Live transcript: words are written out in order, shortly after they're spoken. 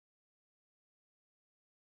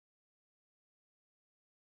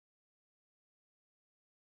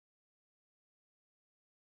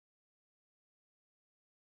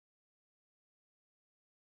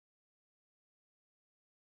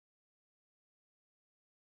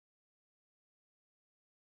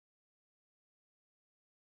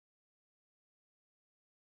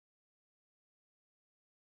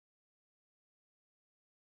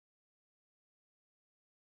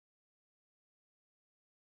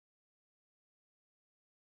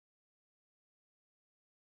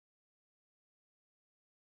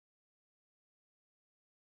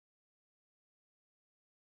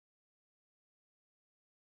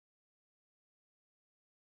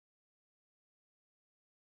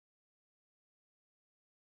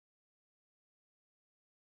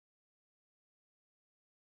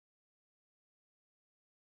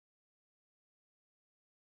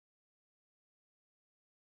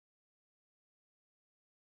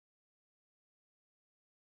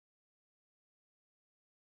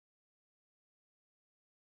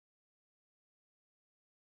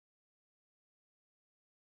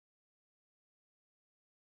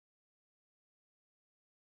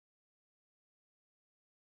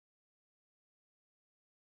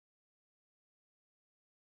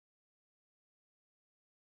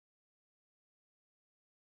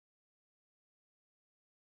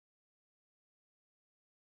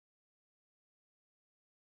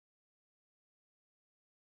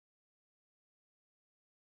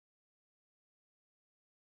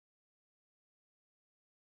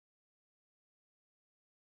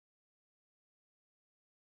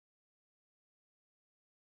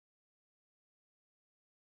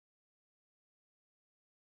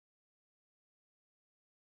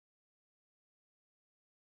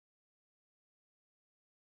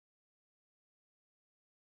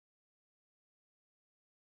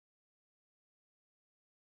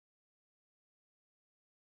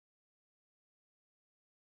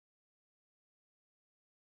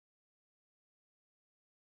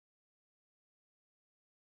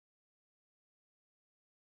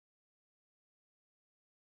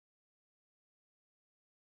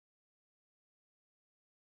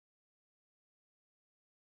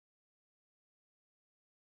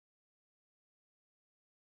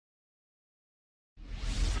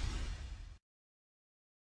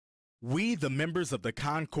We, the members of the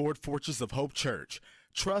Concord Fortress of Hope Church,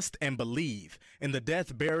 trust and believe in the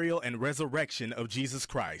death, burial, and resurrection of Jesus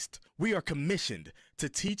Christ. We are commissioned to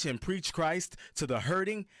teach and preach Christ to the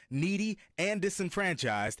hurting, needy, and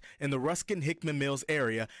disenfranchised in the Ruskin-Hickman Mills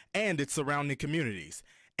area and its surrounding communities,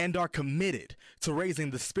 and are committed to raising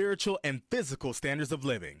the spiritual and physical standards of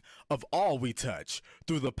living of all we touch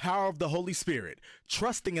through the power of the Holy Spirit,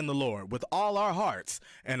 trusting in the Lord with all our hearts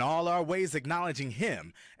and all our ways, acknowledging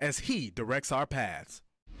Him as He directs our paths.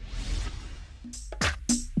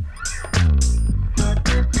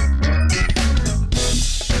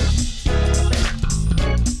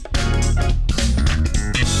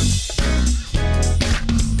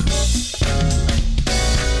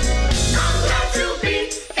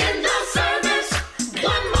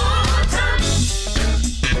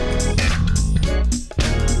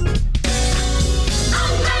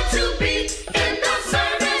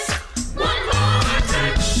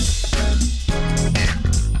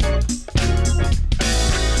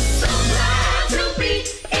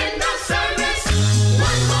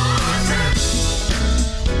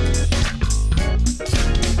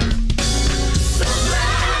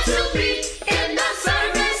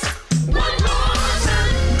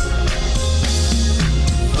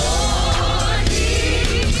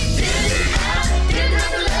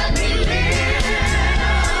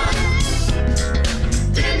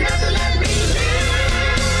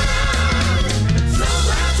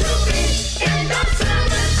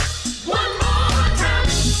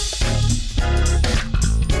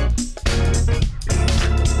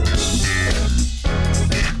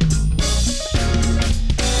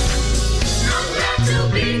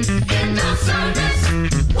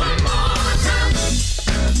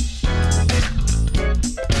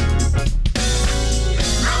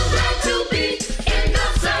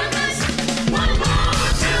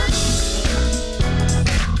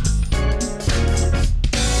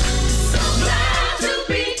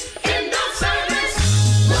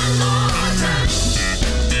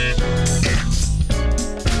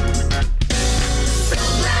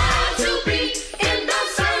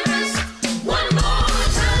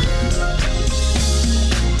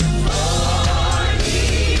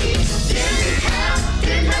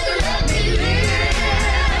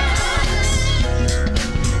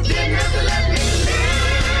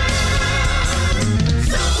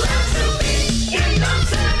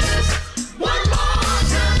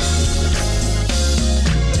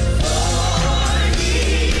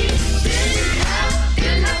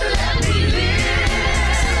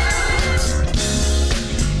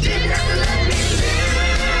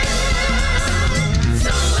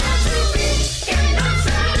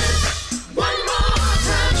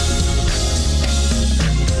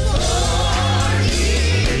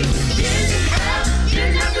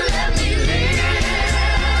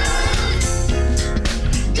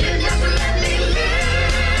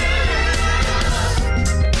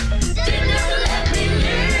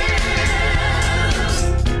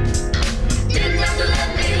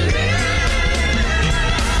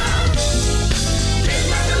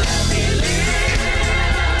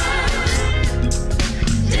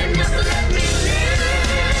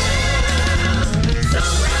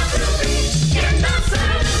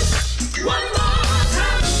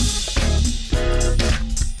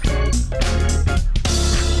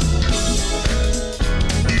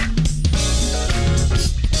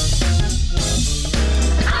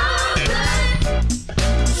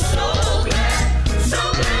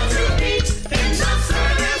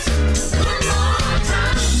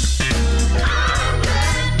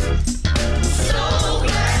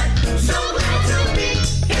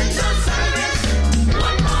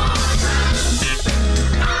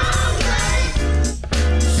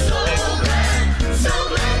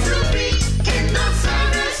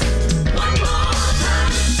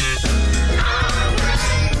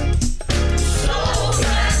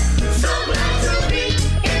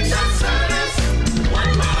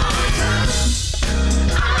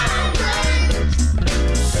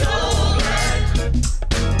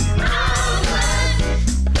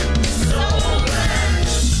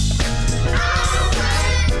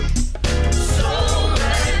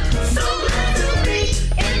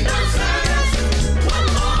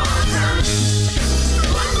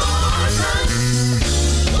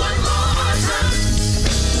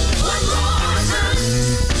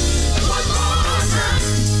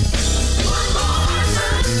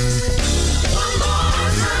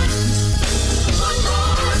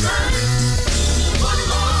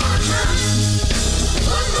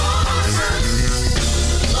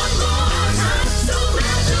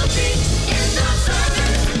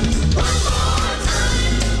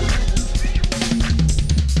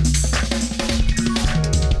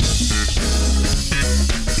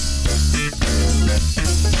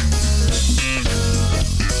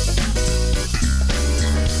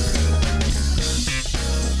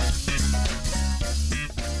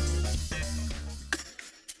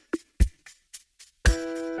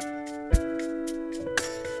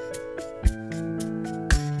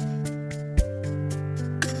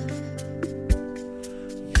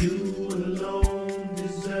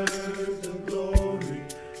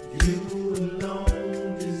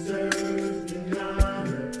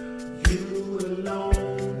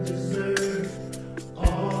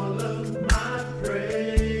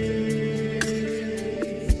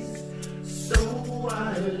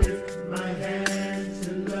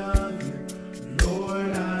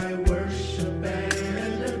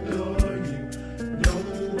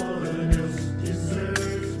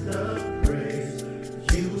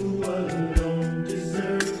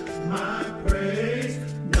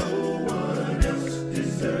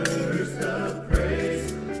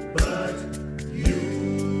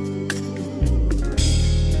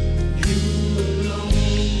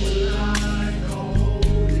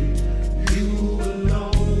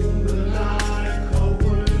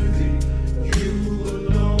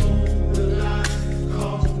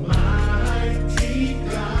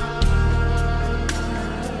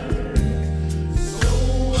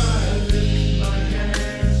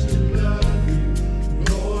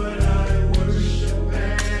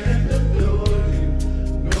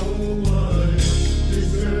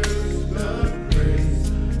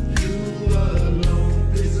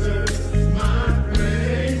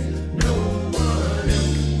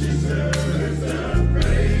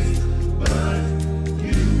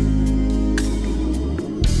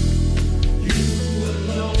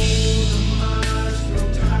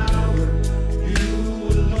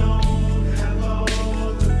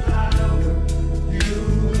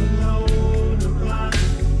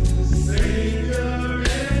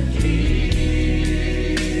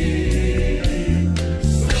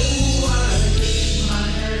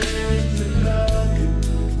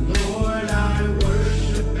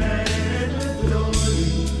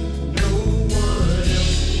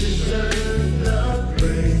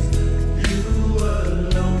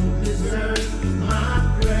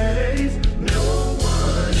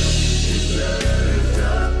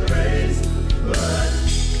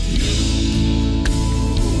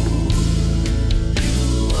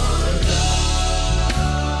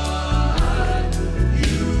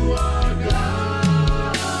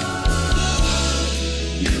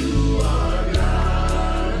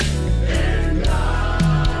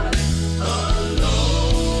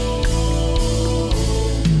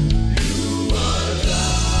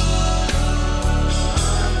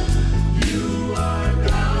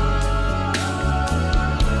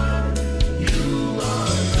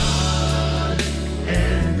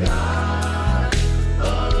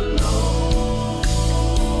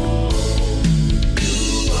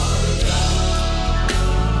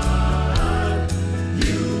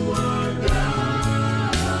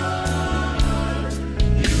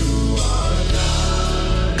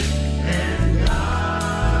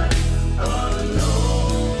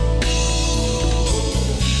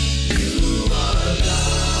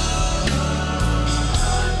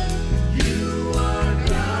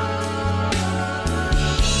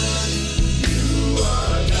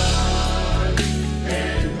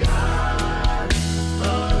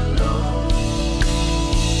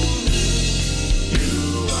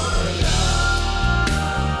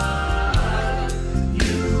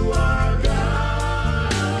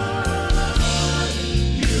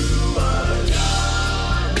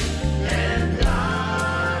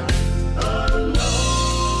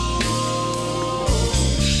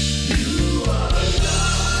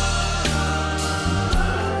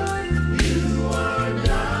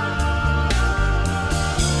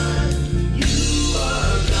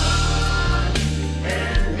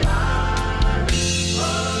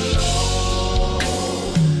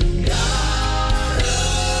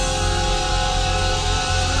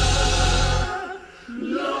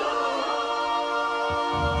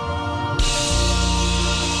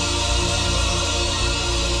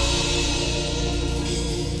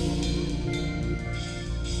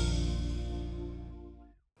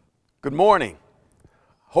 Good morning.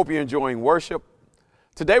 Hope you're enjoying worship.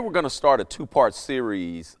 Today we're going to start a two-part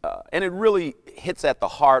series, and it really hits at the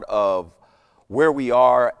heart of where we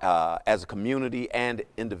are as a community and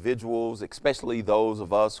individuals, especially those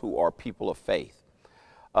of us who are people of faith.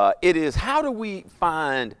 It is, how do we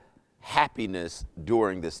find happiness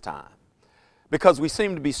during this time? Because we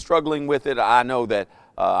seem to be struggling with it. I know that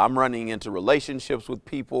I'm running into relationships with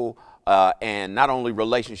people, and not only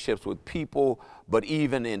relationships with people, but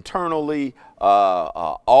even internally,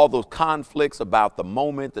 all those conflicts about the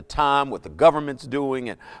moment, the time, what the government's doing,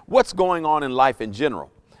 and what's going on in life in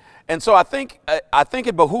general. And so I think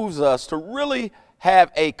it behooves us to really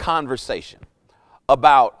have a conversation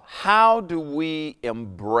about how do we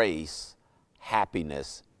embrace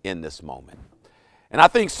happiness in this moment. And I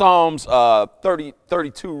think Psalms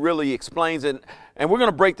 32 really explains it. And we're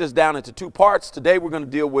going to break this down into two parts. Today we're going to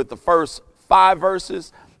deal with the first 5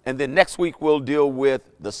 verses. And then next week we'll deal with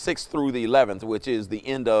the 6th through the 11th, which is the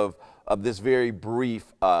end of this very brief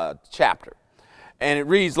chapter. And it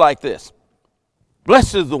reads like this.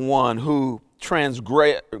 Blessed is the one whose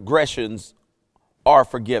transgressions are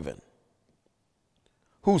forgiven,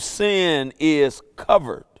 whose sin is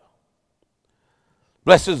covered.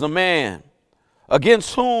 Blessed is the man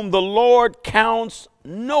against whom the Lord counts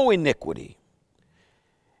no iniquity,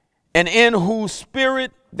 and in whose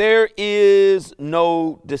spirit there is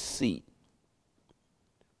no deceit.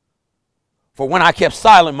 For when I kept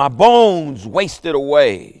silent, my bones wasted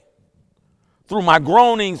away through my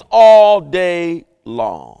groanings all day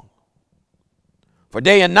long. For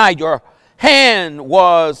day and night your hand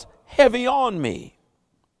was heavy on me.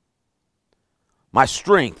 My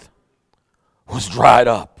strength was dried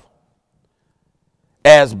up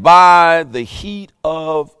as by the heat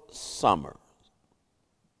of summer.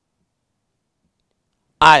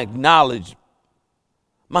 I acknowledge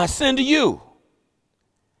my sin to you,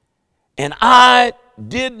 and I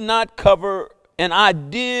did not cover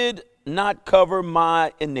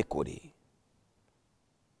my iniquity.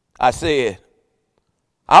 I said,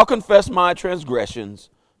 I'll confess my transgressions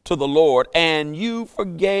to the Lord, and you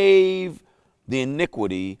forgave the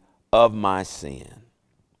iniquity of my sin.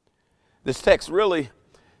 This text really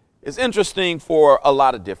is interesting for a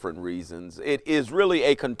lot of different reasons. It is really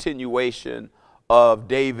a continuation of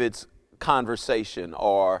David's conversation,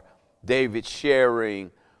 or David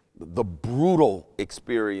sharing the brutal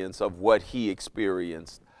experience of what he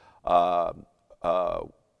experienced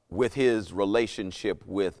with his relationship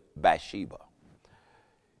with Bathsheba.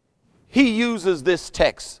 He uses this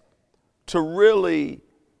text to really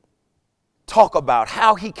talk about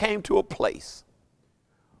how he came to a place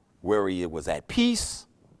where he was at peace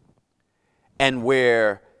and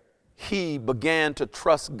where he began to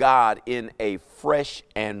trust God in a fresh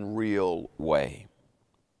and real way.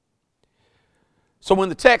 So when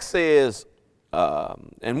the text says,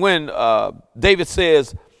 and when David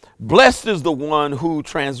says, blessed is the one whose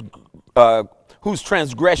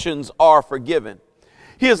transgressions are forgiven,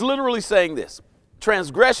 he is literally saying this.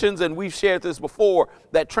 Transgressions, and we've shared this before,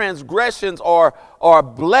 that transgressions are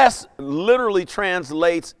blessed literally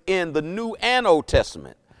translates in the New and Old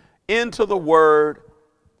Testament into the word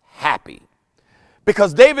happy.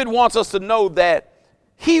 Because David wants us to know that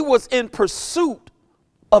he was in pursuit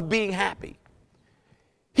of being happy.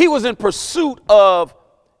 He was in pursuit of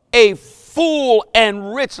a full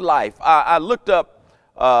and rich life. I looked up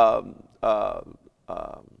on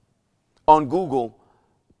Google.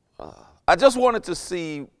 I just wanted to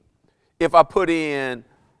see if I put in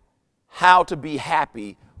how to be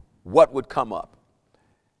happy, what would come up.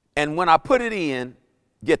 And when I put it in,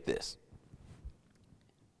 get this.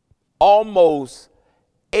 Almost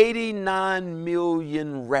 89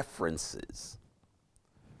 million references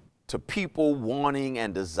to people wanting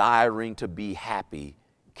and desiring to be happy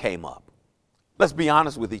came up. Let's be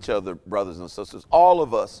honest with each other, brothers and sisters. All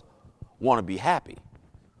of us want to be happy.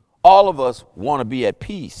 All of us want to be at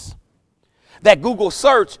peace. That Google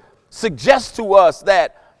search suggests to us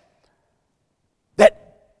that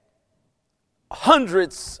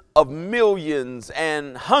hundreds of millions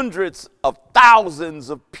and hundreds of thousands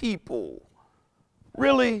of people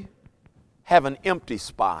really have an empty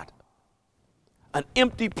spot, an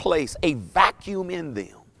empty place, a vacuum in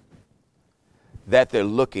them that they're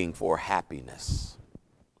looking for happiness.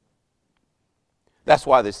 That's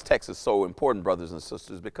why this text is so important, brothers and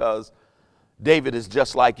sisters, because David is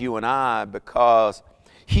just like you and I, because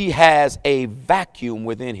he has a vacuum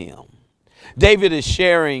within him. David is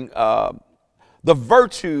sharing the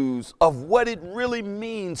virtues of what it really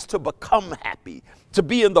means to become happy, to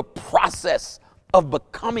be in the process of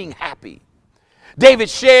becoming happy. David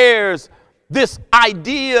shares this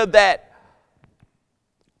idea that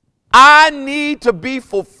I need to be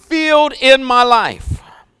fulfilled in my life.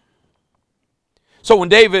 So when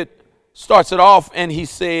David starts it off and he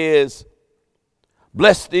says,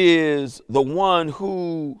 blessed is the one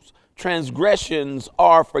whose transgressions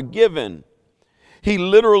are forgiven, he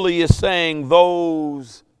literally is saying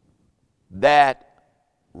those that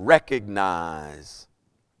recognize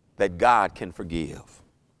that God can forgive.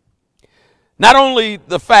 Not only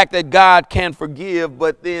the fact that God can forgive,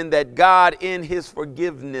 but then that God in his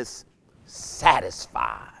forgiveness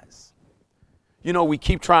satisfies. You know, we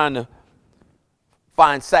keep trying to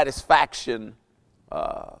find satisfaction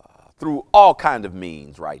through all kind of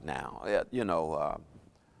means right now.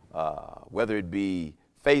 Whether it be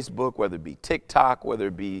Facebook, whether it be TikTok, whether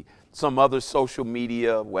it be some other social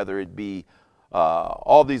media, whether it be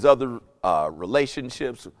all these other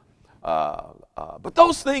relationships. But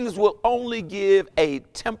those things will only give a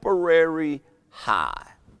temporary high.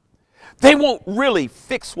 They won't really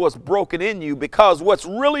fix what's broken in you, because what's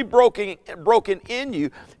really broken in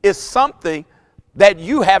you is something that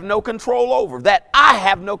you have no control over, that I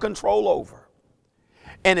have no control over.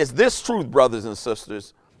 And it's this truth, brothers and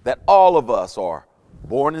sisters, that all of us are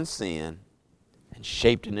born in sin and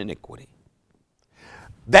shaped in iniquity.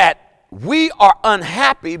 That we are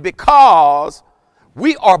unhappy because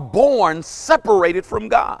we are born separated from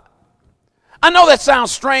God. I know that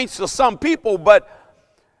sounds strange to some people, but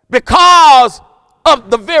because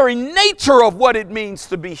of the very nature of what it means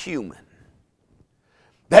to be human,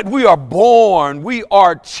 that we are born, we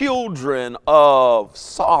are children of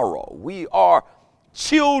sorrow. We are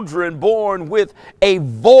children born with a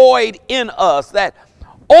void in us that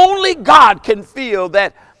only God can fill,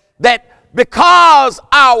 that because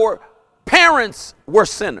our parents were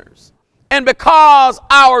sinners and because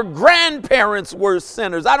our grandparents were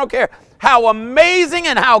sinners, I don't care how amazing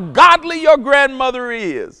and how godly your grandmother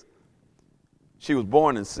is, she was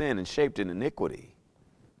born in sin and shaped in iniquity.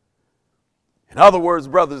 In other words,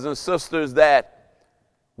 brothers and sisters, that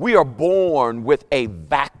we are born with a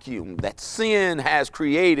vacuum, that sin has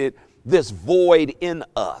created this void in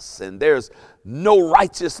us, and there's no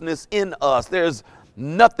righteousness in us. There's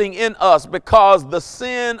nothing in us, because the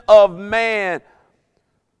sin of man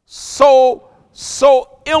so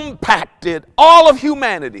impacted all of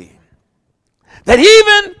humanity that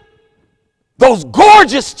even those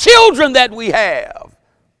gorgeous children that we have,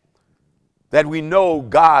 that we know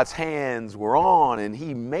God's hands were on, and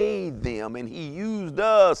he made them and he used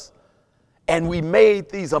us, and we made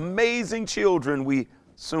these amazing children, we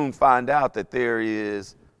soon find out that there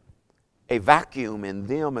is a vacuum in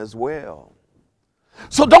them as well.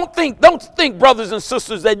 So don't think, brothers and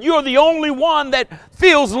sisters, that you're the only one that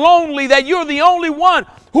feels lonely, that you're the only one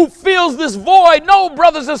who feels this void. No,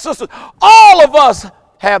 brothers and sisters, all of us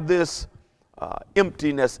have this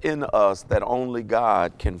emptiness in us that only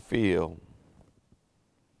God can fill.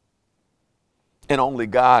 And only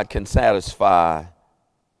God can satisfy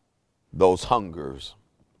those hungers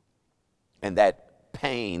and that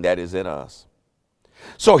pain that is in us.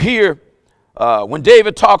 So here, when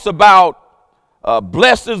David talks about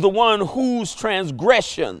blessed is the one whose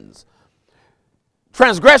transgressions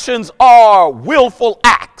are willful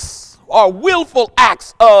acts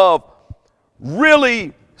of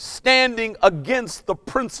really standing against the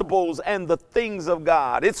principles and the things of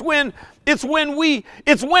God. It's when we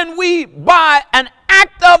by an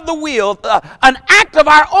act of the will, an act of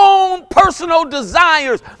our own personal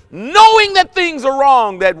desires, knowing that things are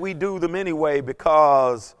wrong, that we do them anyway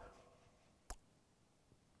because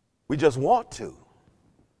we just want to.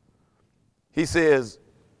 He says,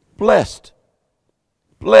 blessed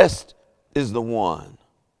is the one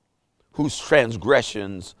whose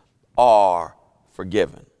transgressions are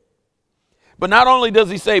forgiven. But not only does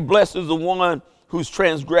he say, blessed is the one whose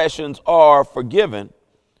transgressions are forgiven,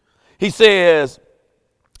 he says,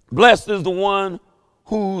 blessed is the one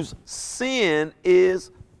whose sin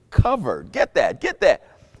is covered. Get that.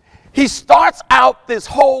 He starts out this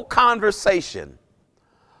whole conversation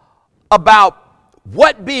about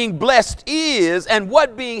what being blessed is and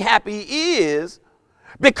what being happy is,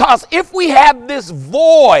 because if we have this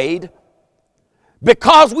void,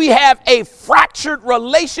 because we have a fractured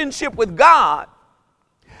relationship with God,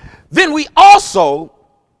 then we also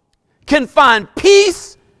can find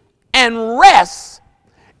peace and rest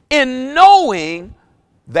in knowing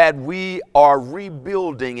that we are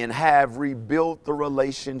rebuilding and have rebuilt the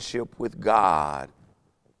relationship with God.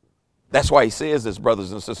 That's why he says this,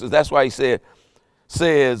 brothers and sisters. That's why he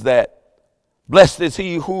says that blessed is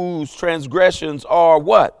he whose transgressions are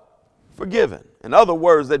what? Forgiven. In other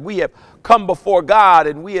words, that we have come before God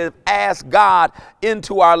and we have asked God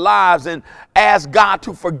into our lives and asked God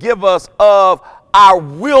to forgive us of our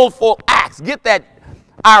willful acts. Get that?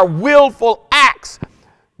 Our willful acts.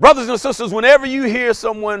 Brothers and sisters, whenever you hear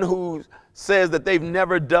someone who says that they've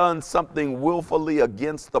never done something willfully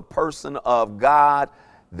against the person of God,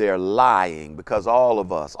 they're lying, because all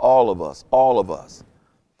of us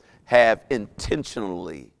have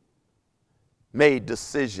intentionally made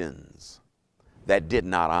decisions that did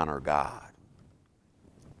not honor God.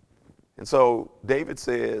 And so David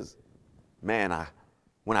says, man,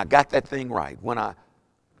 when I got that thing right, when I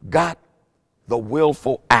got the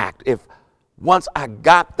willful act, once I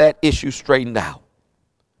got that issue straightened out,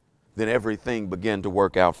 then everything began to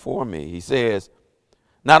work out for me. He says,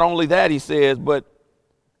 not only that, he says, but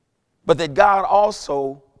that God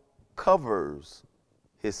also covers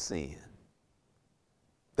his sin.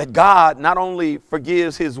 That God not only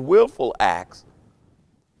forgives his willful acts,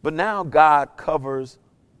 but now God covers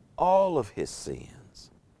all of his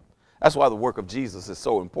sins. That's why the work of Jesus is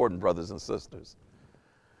so important, brothers and sisters.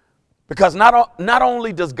 Because not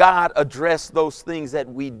only does God address those things that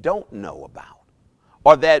we don't know about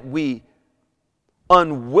or that we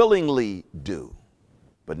unwillingly do,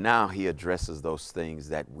 but now he addresses those things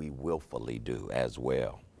that we willfully do as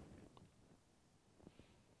well.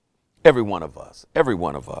 Every one of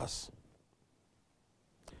us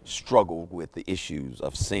struggle with the issues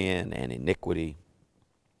of sin and iniquity.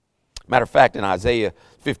 Matter of fact, in Isaiah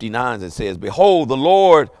 59, it says, behold, the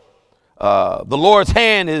Lord's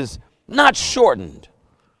hand is not shortened,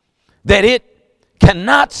 that it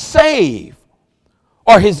cannot save,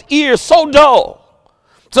 or his ear so dull,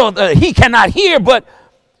 so that he cannot hear, but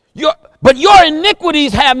your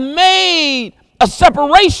iniquities have made a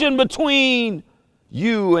separation between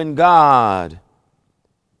you and God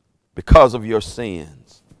because of your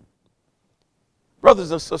sins.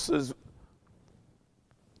 Brothers and sisters,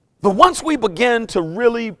 once we begin to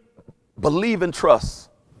really believe and trust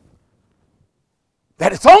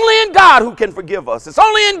that it's only in God who can forgive us, it's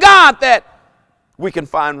only in God that we can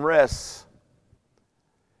find rest.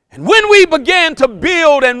 And when we begin to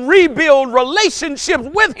build and rebuild relationships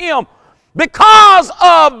with him because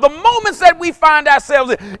of the moments that we find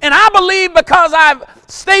ourselves in, and I believe because I've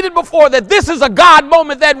stated before that this is a God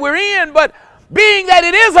moment that we're in, but being that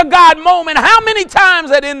it is a God moment, how many times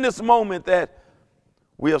that in this moment that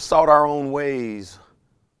we have sought our own ways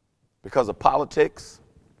because of politics,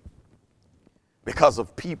 because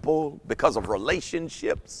of people, because of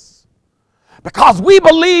relationships, because we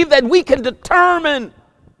believe that we can determine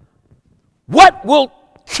what will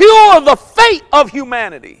cure the fate of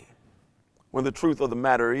humanity, when the truth of the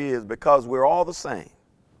matter is, because we're all the same,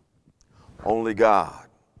 only God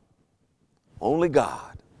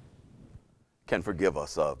can forgive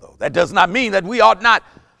us of those. That does not mean that we ought not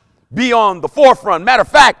be on the forefront. Matter of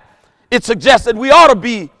fact, it suggests that we ought to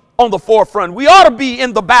be on the forefront. We ought to be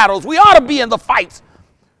in the battles. We ought to be in the fights.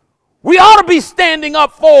 We ought to be standing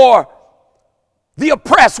up for the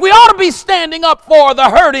oppressed. We ought to be standing up for the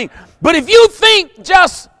hurting. But if you think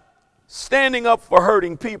just standing up for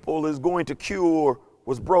hurting people is going to cure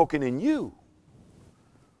what's broken in you,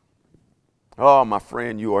 oh, my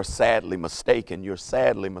friend, you are sadly mistaken. You're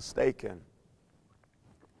sadly mistaken.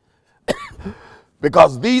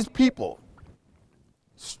 Because these people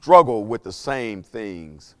struggle with the same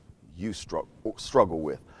things you struggle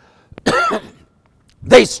with.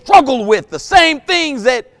 They struggle with the same things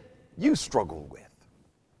that you struggle with.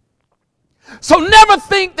 So never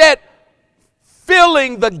think that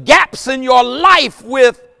filling the gaps in your life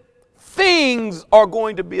with things are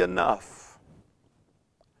going to be enough.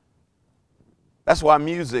 That's why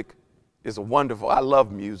music is wonderful. I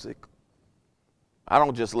love music. I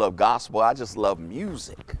don't just love gospel, I just love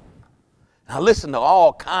music. I listen to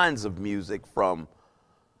all kinds of music, from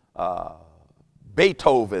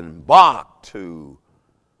Beethoven, Bach, to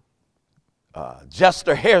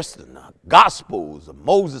Chester Hairston, gospels,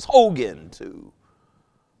 Moses Hogan, to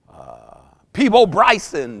Peebo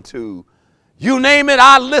Bryson, to you name it,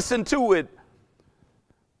 I listen to it.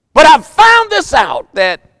 But I've found this out,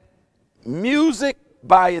 that music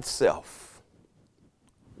by itself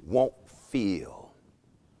won't fill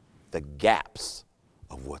the gaps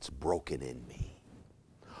of what's broken in me.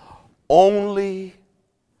 Only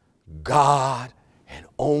God, and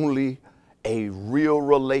only a real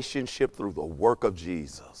relationship through the work of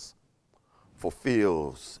Jesus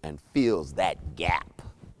fulfills and fills that gap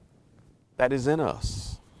that is in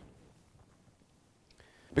us.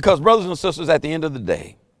 Because, brothers and sisters, at the end of the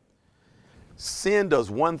day, sin does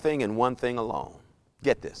one thing and one thing alone.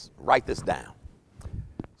 Get this, write this down.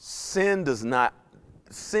 Sin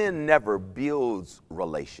never builds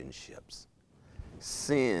relationships.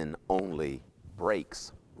 Sin only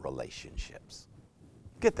breaks relationships.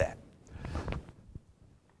 Get that.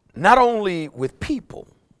 not only with people,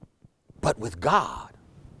 but with God.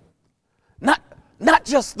 Not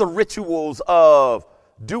just the rituals of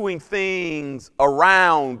doing things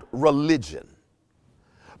around religion,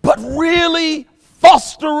 but really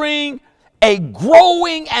fostering a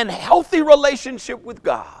growing and healthy relationship with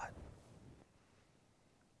God.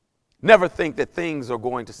 Never think that things are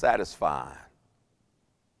going to satisfy.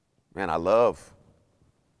 Man, I love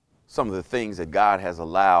some of the things that God has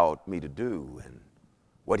allowed me to do and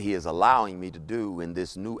what he is allowing me to do in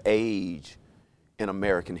this new age in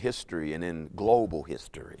American history and in global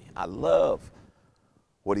history. I love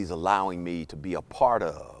what he's allowing me to be a part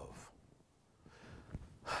of.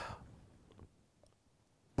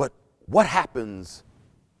 But what happens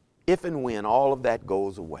if and when all of that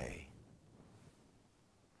goes away?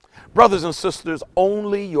 Brothers and sisters,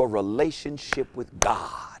 only your relationship with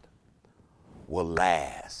God will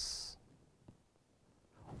last.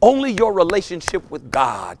 Only your relationship with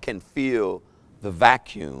God can fill the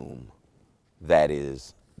vacuum that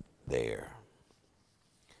is there.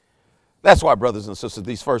 That's why, brothers and sisters,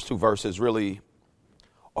 these first two verses really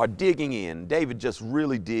are digging in. David just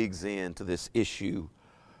really digs into this issue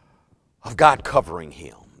of God covering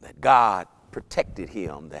him, that God protected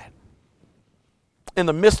him, that in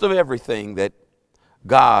the midst of everything, that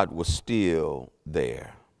God was still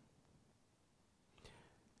there.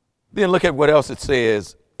 Then look at what else it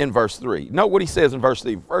says in verse 3. Note what he says in verse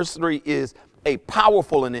 3. Verse 3 is a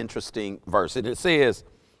powerful and interesting verse. And it says,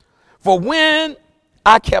 "For when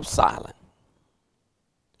I kept silent,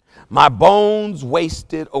 my bones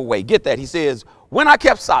wasted away." Get that? He says, when I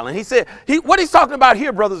kept silent. He said, what he's talking about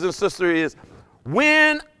here, brothers and sisters, is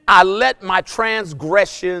when I let my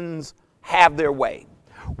transgressions have their way.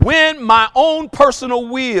 When my own personal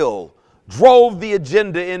will drove the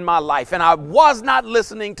agenda in my life and I was not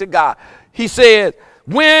listening to God. He said,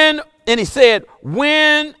 when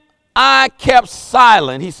I kept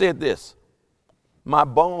silent, he said this, my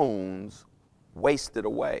bones wasted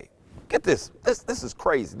away. Get this. This is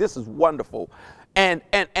crazy. This is wonderful. And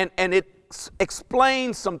it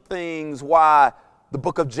explains some things why the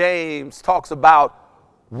book of James talks about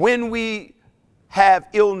when we have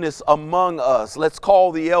illness among us, let's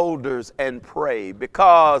call the elders and pray,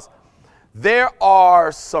 because there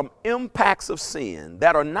are some impacts of sin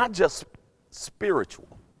that are not just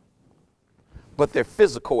spiritual, but they're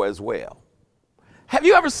physical as well. Have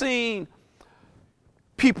you ever seen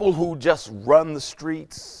people who just run the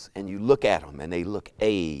streets and you look at them and they look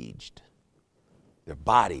aged? Their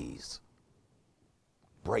bodies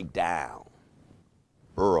break down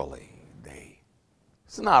early.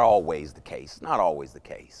 It's not always the case, not always the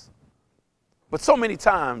case. But so many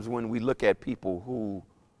times when we look at people who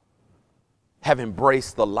have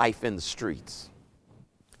embraced the life in the streets,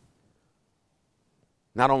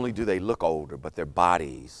 not only do they look older, but their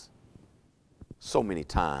bodies so many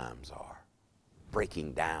times are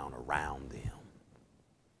breaking down around them.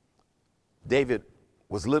 David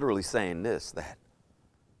was literally saying this, that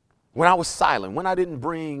when I was silent, when I didn't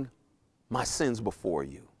bring my sins before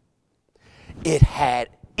you,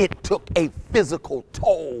 it took a physical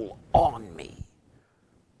toll on me.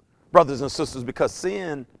 Brothers and sisters, because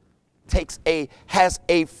sin has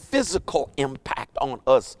a physical impact on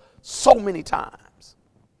us so many times.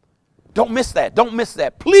 Don't miss that. Don't miss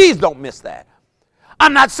that. Please don't miss that.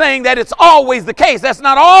 I'm not saying that it's always the case. That's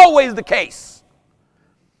not always the case.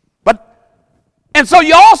 And so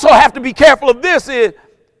you also have to be careful of this, is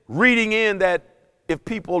reading in that if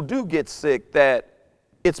people do get sick, that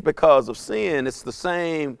it's because of sin. It's the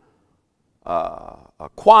same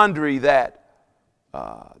quandary that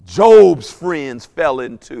Job's friends fell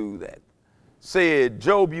into, that said,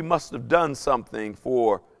 Job, you must have done something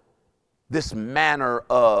for this manner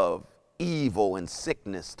of evil and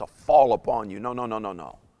sickness to fall upon you.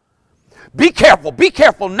 No. Be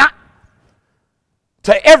careful not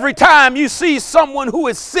to every time you see someone who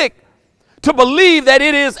is sick to believe that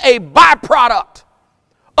it is a byproduct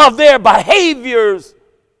of their behaviors.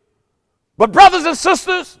 But brothers and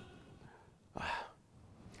sisters,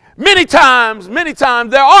 many times,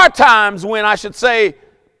 there are times when I should say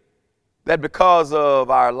that because of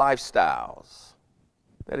our lifestyles,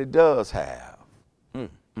 that it does have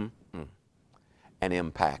an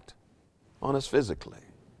impact on us physically.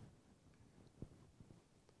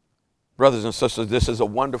 Brothers and sisters, this is a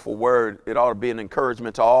wonderful word. It ought to be an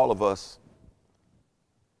encouragement to all of us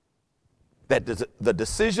that the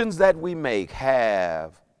decisions that we make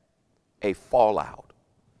have a fallout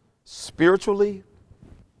spiritually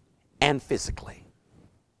and physically.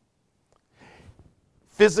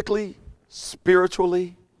 Physically,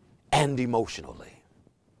 spiritually, and emotionally.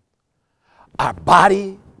 Our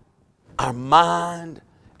body, our mind,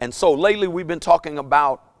 And so lately we've been talking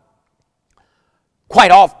about,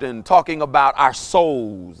 quite often talking about our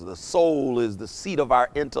souls. The soul is the seat of our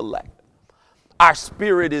intellect. Our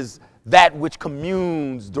spirit is that which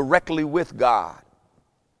communes directly with God.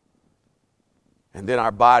 And then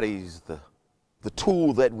our bodies, the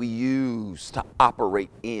tool that we use to operate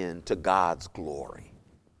into God's glory.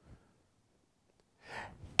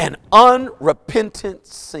 An unrepentant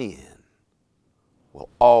sin will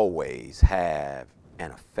always have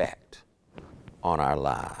an effect on our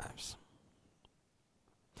lives.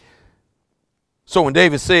 So when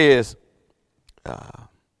David says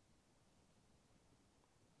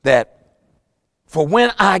that, for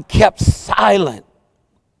when I kept silent,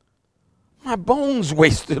 my bones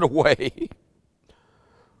wasted away.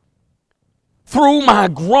 Through my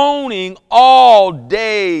groaning all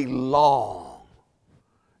day long.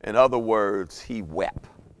 In other words, he wept.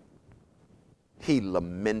 He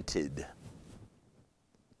lamented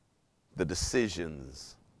the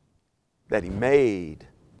decisions that he made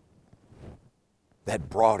that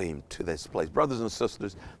brought him to this place. Brothers and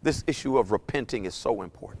sisters, this issue of repenting is so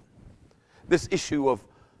important. This issue of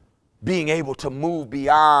being able to move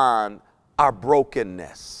beyond our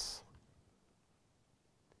brokenness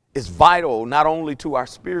is vital not only to our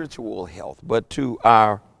spiritual health, but to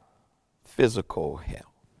our physical health.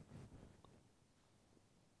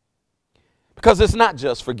 Because it's not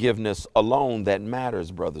just forgiveness alone that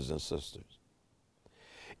matters, brothers and sisters.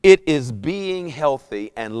 It is being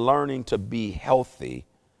healthy and learning to be healthy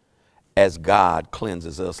as God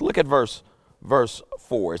cleanses us. Look at verse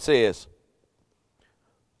 4. It says,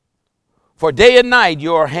 for day and night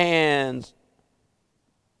your hands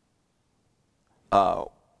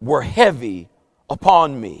were heavy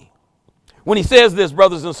upon me. When he says this,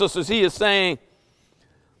 brothers and sisters, he is saying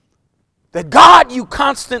that God, you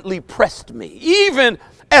constantly pressed me. Even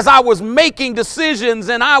as I was making decisions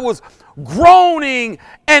and I was groaning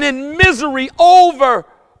and in misery over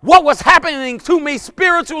what was happening to me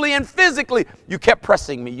spiritually and physically, you kept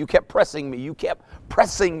pressing me, you kept pressing me, you kept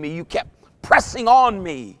pressing me, you kept pressing on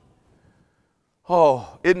me.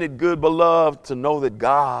 Oh, isn't it good, beloved, to know that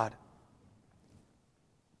God,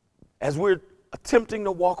 as we're attempting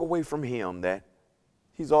to walk away from him, that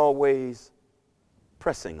he's always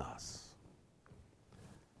pressing us,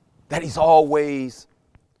 that he's always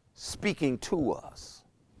speaking to us.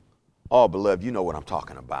 Oh, beloved, you know what I'm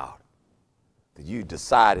talking about. That you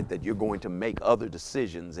decided that you're going to make other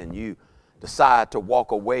decisions and you decide to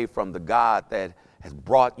walk away from the God that has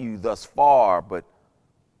brought you thus far, but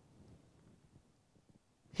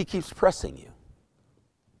he keeps pressing you.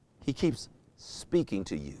 He keeps speaking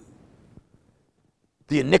to you.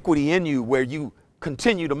 The iniquity in you where you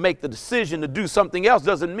continue to make the decision to do something else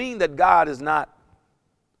doesn't mean that God is not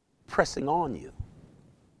pressing on you,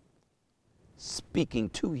 speaking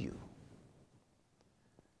to you.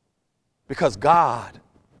 Because God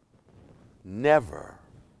never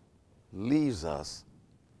leaves us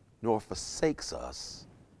nor forsakes us,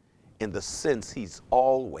 in the sense he's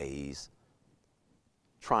always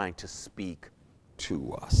trying to speak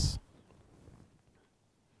to us.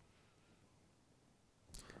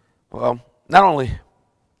 Well, not only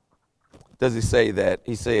does he say that,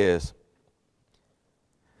 he says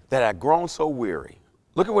that I've grown so weary.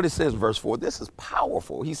 Look at what it says in verse 4. This is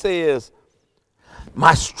powerful. He says,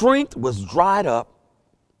 my strength was dried up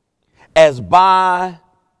as by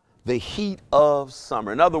the heat of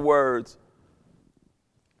summer. In other words,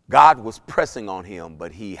 God was pressing on him,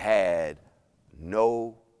 but he had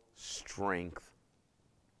no strength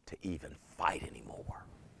to even fight anymore.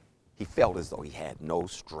 He felt as though he had no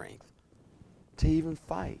strength to even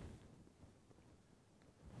fight.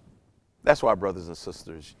 That's why, brothers and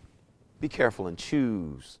sisters, be careful and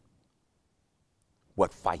choose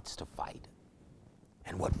what fights to fight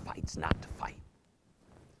and what fights not to fight.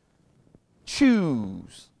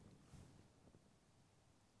 Choose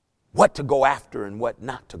what to go after and what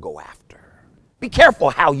not to go after. Be careful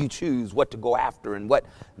how you choose what to go after and what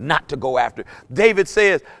not to go after. David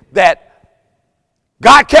says that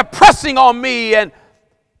God kept pressing on me and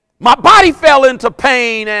my body fell into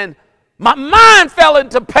pain and my mind fell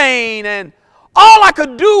into pain and all I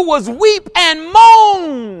could do was weep and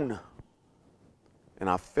moan. And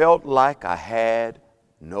I felt like I had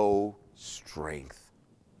no strength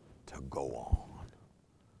to go on.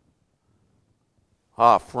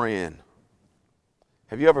 Ah, friend,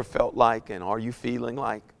 have you ever felt like, and are you feeling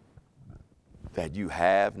like, that you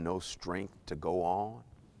have no strength to go on?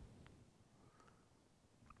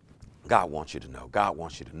 God wants you to know. God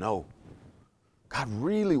wants you to know. God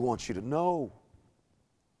really wants you to know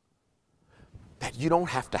that you don't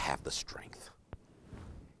have to have the strength.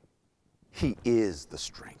 He is the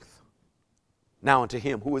strength. Now unto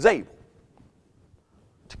him who is able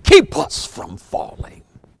to keep us from falling.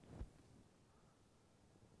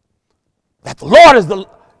 That the Lord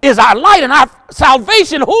is our light and our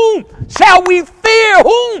salvation. Whom shall we fear?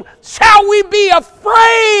 Whom shall we be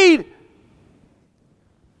afraid?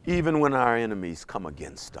 Even when our enemies come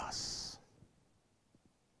against us.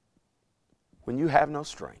 When you have no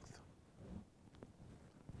strength,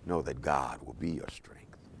 know that God will be your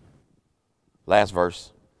strength. Last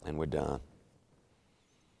verse, and we're done.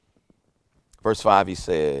 Verse 5, he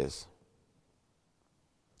says,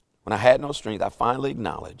 when I had no strength, I finally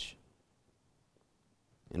acknowledged,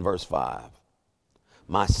 in verse 5,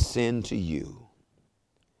 my sin to you.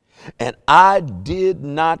 And I did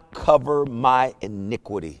not cover my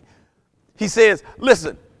iniquity. He says,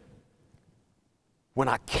 listen, when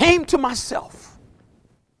I came to myself,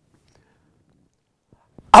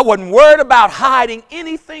 I wasn't worried about hiding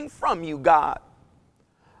anything from you, God.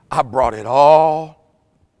 I brought it all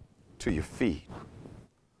to your feet.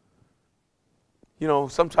 You know,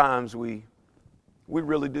 sometimes we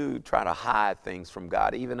really do try to hide things from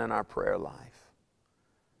God, even in our prayer life.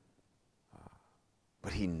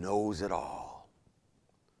 But he knows it all.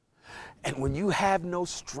 And when you have no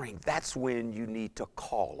strength, that's when you need to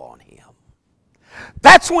call on him.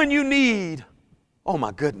 That's when you need, oh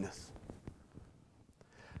my goodness,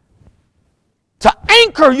 to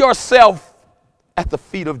anchor yourself at the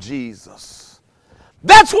feet of Jesus.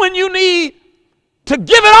 That's when you need to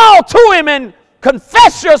give it all to him and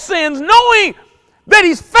confess your sins, knowing that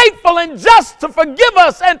he's faithful and just to forgive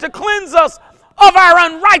us and to cleanse us of our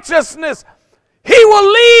unrighteousness. He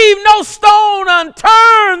will leave no stone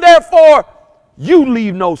unturned. Therefore, you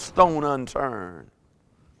leave no stone unturned.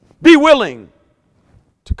 Be willing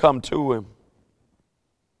to come to him.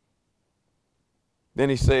 Then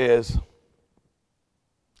he says,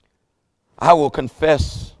 I will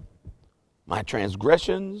confess my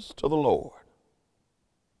transgressions to the Lord.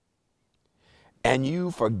 And you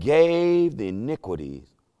forgave the iniquities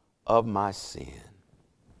of my sin.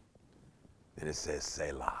 Then it says,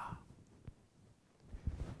 Selah.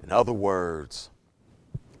 In other words,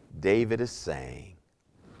 David is saying,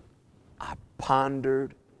 I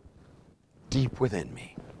pondered deep within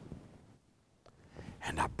me,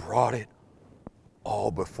 and I brought it all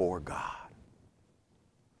before God.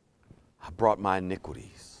 I brought my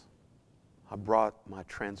iniquities. I brought my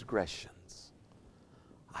transgressions.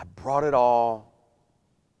 I brought it all,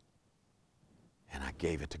 and I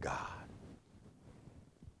gave it to God.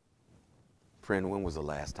 Friend, when was the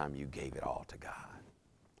last time you gave it all to God?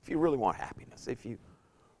 If you really want happiness, if you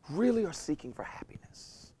really are seeking for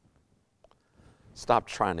happiness, stop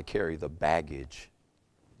trying to carry the baggage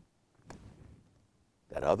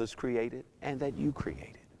that others created and that you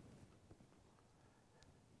created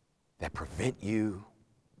that prevent you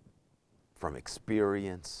from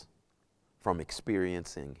experiencing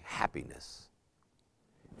happiness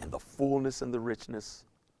and the fullness and the richness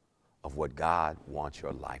of what God wants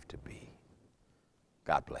your life to be.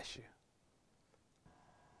 God bless you.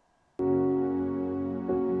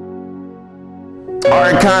 All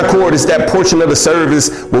right, Concord is that portion of the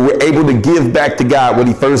service where we're able to give back to God what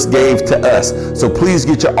he first gave to us. So please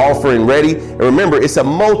get your offering ready. And remember, it's a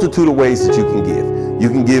multitude of ways that you can give. You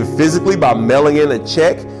can give physically by mailing in a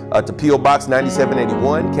check to P.O. Box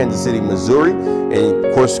 9781, Kansas City, Missouri. And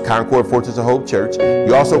of course, Concord Fortress of Hope Church.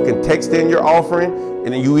 You also can text in your offering,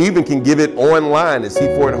 and then you even can give it online at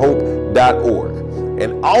c4hope.org.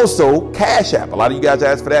 And also Cash App. A lot of you guys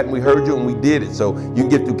asked for that, and we heard you and we did it. So you can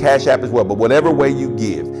give through Cash App as well. But whatever way you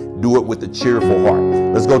give, do it with a cheerful heart.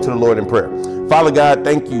 Let's go to the Lord in prayer. Father God,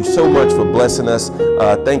 thank you so much for blessing us.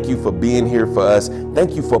 Thank you for being here for us.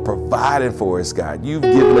 Thank you for providing for us, God. You've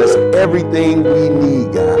given us everything we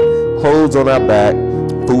need, God. Clothes on our back,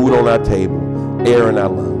 food on our table, air in our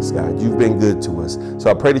lungs, God. You've been good to us. So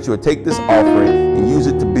I pray that you would take this offering and use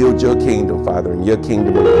it to build your kingdom, Father, and your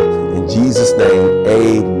kingdom alone. In Jesus' name,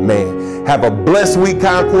 amen. Have a blessed week,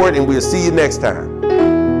 Concord, and we'll see you next time.